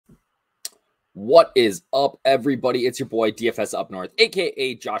What is up, everybody? It's your boy DFSUpNorth,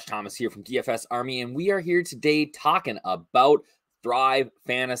 aka Josh Thomas here from DFS Army, and we are here today talking about Thrive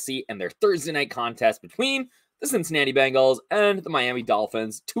Fantasy and their Thursday night contest between the Cincinnati Bengals and the Miami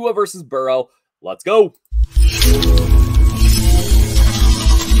Dolphins. Tua versus Burrow. Let's go.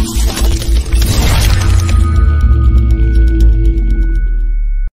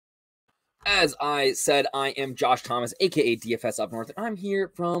 As I said, I am Josh Thomas, aka DFSUpNorth, and I'm here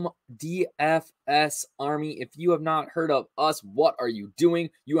from DFS Army. If you have not heard of us, what are you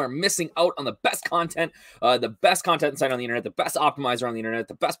doing? You are missing out on the best content site on the internet, the best optimizer on the internet,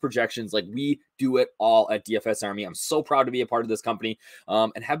 the best projections. Like, we do it all at DFS Army. I'm so proud to be a part of this company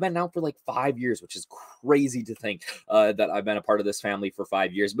and have been now for like 5 years, which is crazy to think that I've been a part of this family for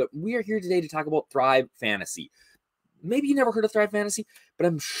 5 years. But we are here today to talk about Thrive Fantasy. Maybe you never heard of Thrive Fantasy, but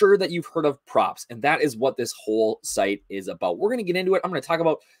I'm sure that you've heard of props, and that is what this whole site is about. We're going to get into it. I'm going to talk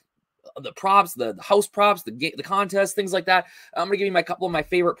about the props, the house props, the contest, things like that. I'm going to give you a couple of my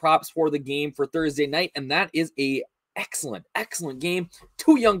favorite props for the game for Thursday night, and that is a excellent game.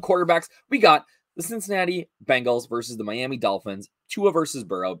 Two young quarterbacks. We got the Cincinnati Bengals versus the Miami Dolphins. Tua versus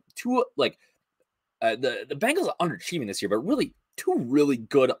Burrow. The Bengals are underachieving this year, but really two really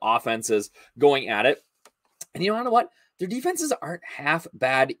good offenses going at it. And you know what? Their defenses aren't half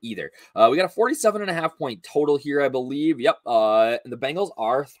bad either. We got a 47.5 point total here, I believe. Yep. And the Bengals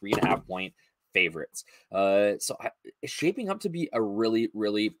are 3.5 point favorites. So it's shaping up to be a really,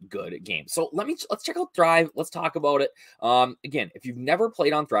 really good game. So let's check out Thrive. Let's talk about it. Again, if you've never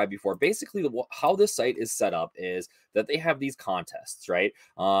played on Thrive before, basically how this site is set up is that they have these contests, right?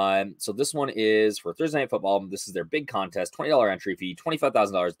 So this one is for Thursday Night Football. This is their big contest, $20 entry fee,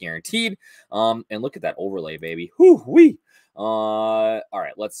 $25,000 guaranteed. And look at that overlay, baby. Whoo-wee. All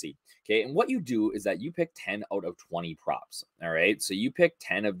right, let's see. Okay, and what you do is that you pick 10 out of 20 props. All right, so you pick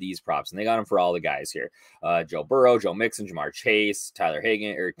 10 of these props, and they got them for all the guys here: Joe Burrow, Joe Mixon, Jamar Chase, Tyler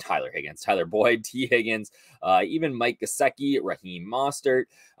Boyd, T. Higgins, even Mike Gesicki, Raheem Mostert,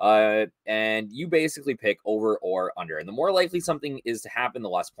 and you basically pick over or under. And the more likely something is to happen, the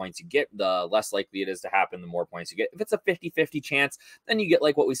less points you get. The less likely it is to happen, the more points you get. If it's a 50-50 chance, then you get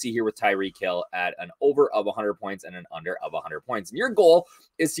like what we see here with Tyreek Hill at an over of 100 points and an under of 100 points. And your goal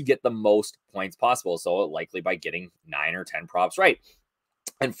is to get the most points possible, so likely by getting 9 or 10 props right.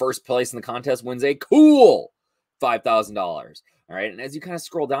 And first place in the contest wins a cool $5,000. All right, and as you kind of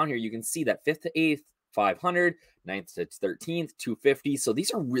scroll down here, you can see that 5th to 8th, 500, 9th to 13th, 250. So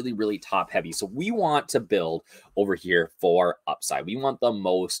these are really, really top heavy. So we want to build over here for upside. We want the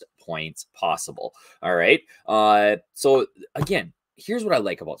most points possible. All right. So again, here's what I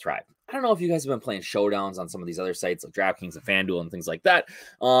like about Thrive. I don't know if you guys have been playing showdowns on some of these other sites like DraftKings and FanDuel and things like that.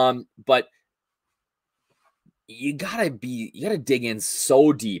 But you gotta dig in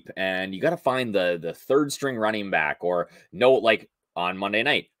so deep, and you gotta find the third string running back, or like on Monday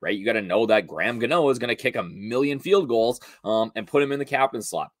night, right? You got to know that Graham Gano is going to kick 1,000,000 field goals and put him in the captain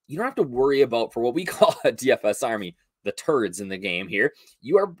slot. You don't have to worry about, for what we call a DFS Army, the turds in the game here.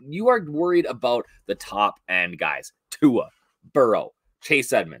 You are worried about the top end guys: Tua, Burrow,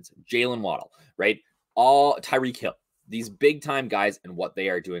 Chase Edmonds, Jalen Waddle, right? All Tyreek Hill, these big time guys and what they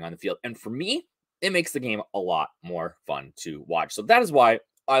are doing on the field. And for me, it makes the game a lot more fun to watch. So that is why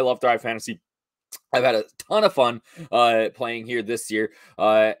I love Thrive Fantasy. I've had a ton of fun playing here this year,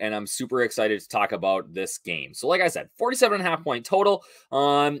 and I'm super excited to talk about this game. So like I said, 47.5 point total,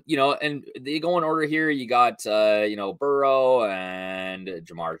 and they go in order here. You got, Burrow and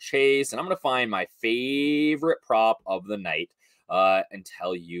Jamar Chase, and I'm going to find my favorite prop of the night and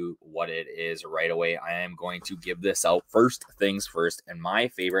tell you what it is right away. I am going to give this out first things first, and my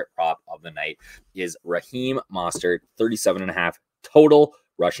favorite prop of the night is Raheem Mostert, 37.5 total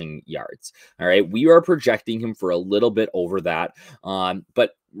rushing yards. All right, we are projecting him for a little bit over that,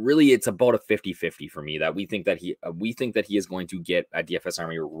 but really it's about a 50-50 for me that we think that he is going to get at DFS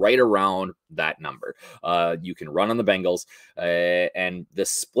Army right around that number. You can run on the Bengals, and the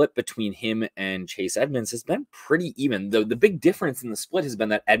split between him and Chase Edmonds has been pretty even. The big difference in the split has been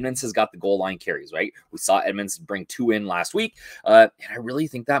that Edmonds has got the goal line carries, right? We saw Edmonds bring 2 in last week, and I really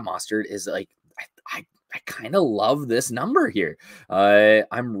think that Mostert is like, I kind of love this number here.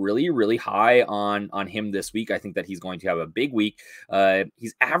 I'm really, really high on him this week. I think that he's going to have a big week.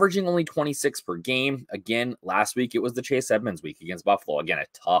 He's averaging only 26 per game. Again, last week it was the Chase Edmonds week against Buffalo. Again, a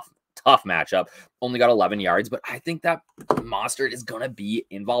tough matchup. Only got 11 yards, but I think that Mostert is going to be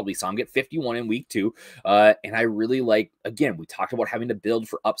involved. We saw him get 51 in week 2. And I really like, again, we talked about having to build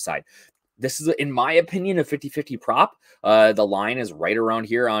for upside. This is, in my opinion, a 50-50 prop. The line is right around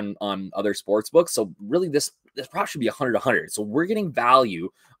here on other sports books. So really this prop should be 100-100. So we're getting value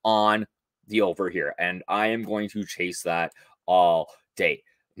on the over here, and I am going to chase that all day.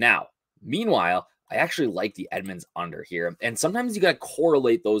 Now, meanwhile, I actually like the Edmonds under here, and sometimes you got to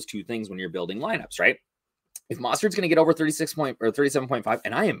correlate those two things when you're building lineups, right? If Mostert's going to get over 37.5,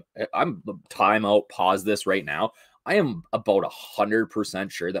 and I'm timeout, pause this right now. I am about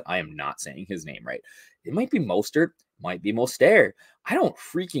 100% sure that I am not saying his name right. It might be Mostert, might be Mostert. I don't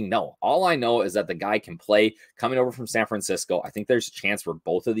freaking know. All I know is that the guy can play coming over from San Francisco. I think there's a chance for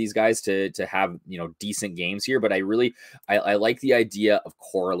both of these guys to have, decent games here, but I like the idea of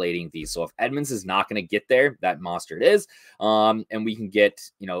correlating these. So if Edmonds is not going to get there, that Mostert is, and we can get,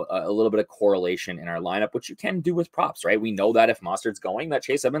 a little bit of correlation in our lineup, which you can do with props, right? We know that if Mostert's going, that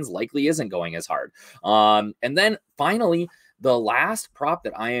Chase Edmonds likely isn't going as hard. And then finally, the last prop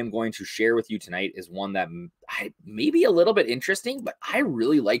that I am going to share with you tonight is one that may be a little bit interesting, but I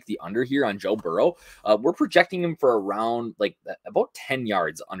really like the under here on Joe Burrow. We're projecting him for around about 10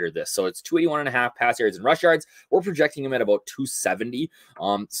 yards under this. So it's 281.5 pass yards and rush yards. We're projecting him at about 270.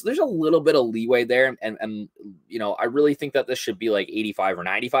 So there's a little bit of leeway there. And I really think that this should be like 85 or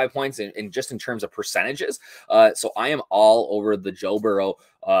 95 points and just in terms of percentages. So I am all over the Joe Burrow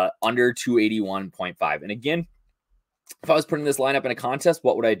under 281.5. And again, if I was putting this lineup in a contest,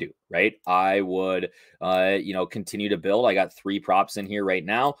 what would I do, right? I would, continue to build. I got 3 props in here right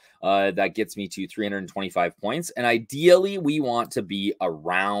now. That gets me to 325 points. And ideally, we want to be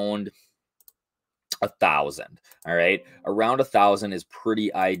around 1,000. All right. Around 1,000 is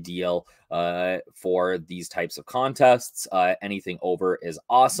pretty ideal for these types of contests. Anything over is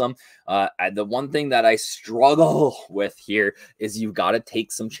awesome. The one thing that I struggle with here is you've got to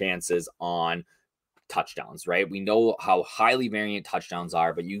take some chances on touchdowns, right? We know how highly variant touchdowns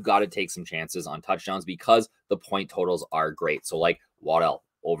are, but you got to take some chances on touchdowns because the point totals are great. So like Waddell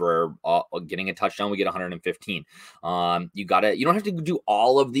over getting a touchdown, we get 115. You don't have to do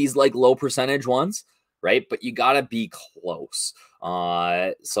all of these like low percentage ones, right? But you got to be close.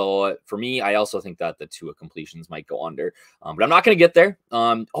 So for me, I also think that the Tua completions might go under, but I'm not going to get there.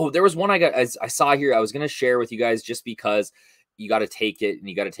 There was one I saw here. I was going to share with you guys just because you got to take it and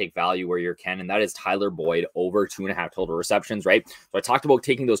you got to take value where you can. And that is Tyler Boyd over 2.5 total receptions, right? So I talked about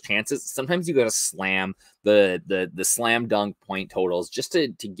taking those chances. Sometimes you got to slam the slam dunk point totals just to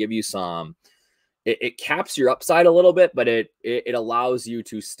give you some, it caps your upside a little bit, but it allows you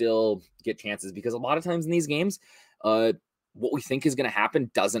to still get chances because a lot of times in these games, what we think is going to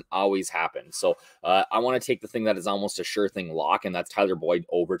happen doesn't always happen. So I want to take the thing that is almost a sure thing lock, and that's Tyler Boyd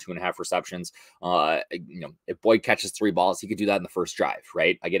over 2.5 receptions. If Boyd catches 3 balls, he could do that in the first drive,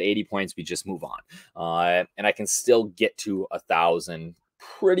 right? I get 80 points. We just move on. And I can still get to 1,000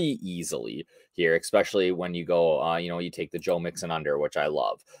 pretty easily here, especially when you go, you take the Joe Mixon under, which I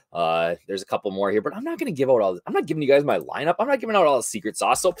love. There's a couple more here, but I'm not going to give out I'm not giving you guys my lineup. I'm not giving out all the secret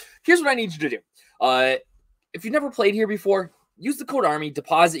sauce. So here's what I need you to do. If you've never played here before, use the code ARMY,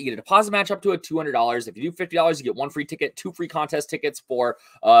 deposit. You get a deposit match up to $200. If you do $50, you get 1 free ticket, 2 free contest tickets for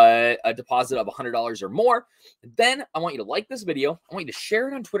a deposit of $100 or more. Then I want you to like this video. I want you to share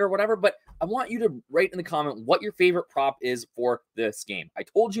it on Twitter or whatever, but I want you to write in the comment what your favorite prop is for this game. I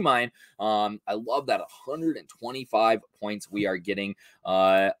told you mine. I love that 125 points we are getting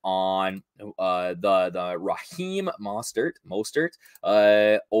on the Raheem Mostert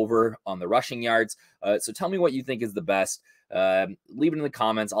over on the rushing yards. So tell me what you think is the best. Leave it in the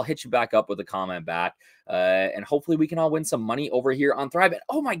comments. I'll hit you back up with a comment back. And hopefully we can all win some money over here on Thrive. And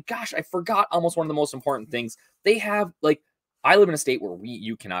oh my gosh, I forgot almost one of the most important things. They have I live in a state where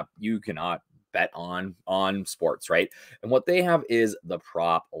you cannot bet on sports, right? And what they have is the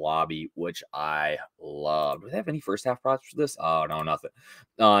prop lobby, which I love. Do they have any first half props for this? Oh no, nothing.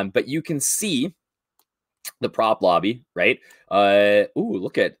 But you can see the prop lobby, right?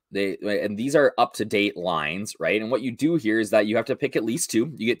 Look at and these are up to date lines, right? And what you do here is that you have to pick at least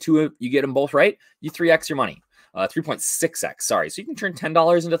 2. You get 2, you get them both right. You 3x your money, 3.6x. Sorry, so you can turn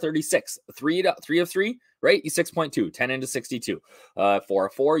 $10 into 36. 3 of 3, right? You 6.2, 10 into 62. 4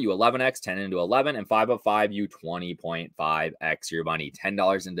 of 4, you 11x, 10 into 11, and 5 of 5, you 20.5x your money.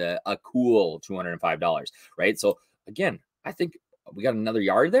 $10 into a cool $205, right? So again, I think we got another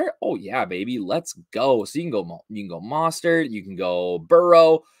yard there. Oh yeah, baby. Let's go. So you can go Mostert, you can go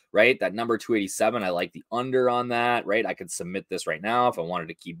Burrow, right? That number 287. I like the under on that, right? I could submit this right now. If I wanted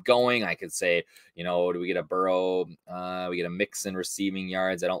to keep going, I could say, do we get a Burrow? We get a Mixon receiving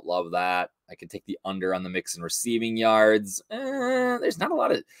yards. I don't love that. I could take the under on the Mixon receiving yards. There's not a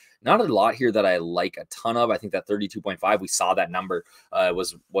lot here that I like a ton of. I think that 32.5, we saw that number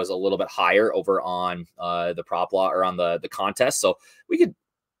was a little bit higher over on the prop law or on the contest. So we could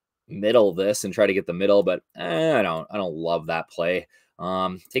middle this and try to get the middle, but I don't love that play.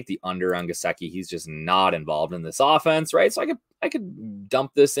 Take the under on Gesicki. He's just not involved in this offense, right? So I could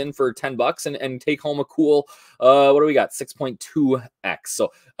dump this in for $10 and take home a cool, what do we got? 6.2x.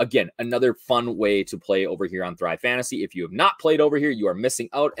 So again, another fun way to play over here on Thrive Fantasy. If you have not played over here, you are missing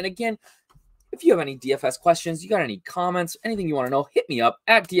out. And again, if you have any DFS questions, you got any comments, anything you want to know, hit me up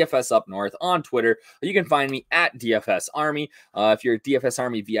at DFSUpNorth on Twitter. You can find me at DFS Army. If you're a DFS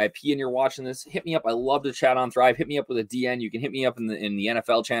Army VIP and you're watching this, hit me up. I love to chat on Thrive. Hit me up with a DN. You can hit me up in the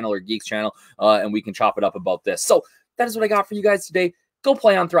NFL channel or Geeks channel, and we can chop it up about this. So that is what I got for you guys today. Go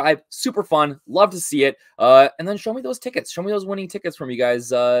play on Thrive. Super fun. Love to see it. And then show me those tickets. Show me those winning tickets from you guys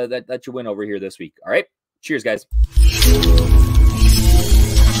that you win over here this week. All right. Cheers, guys.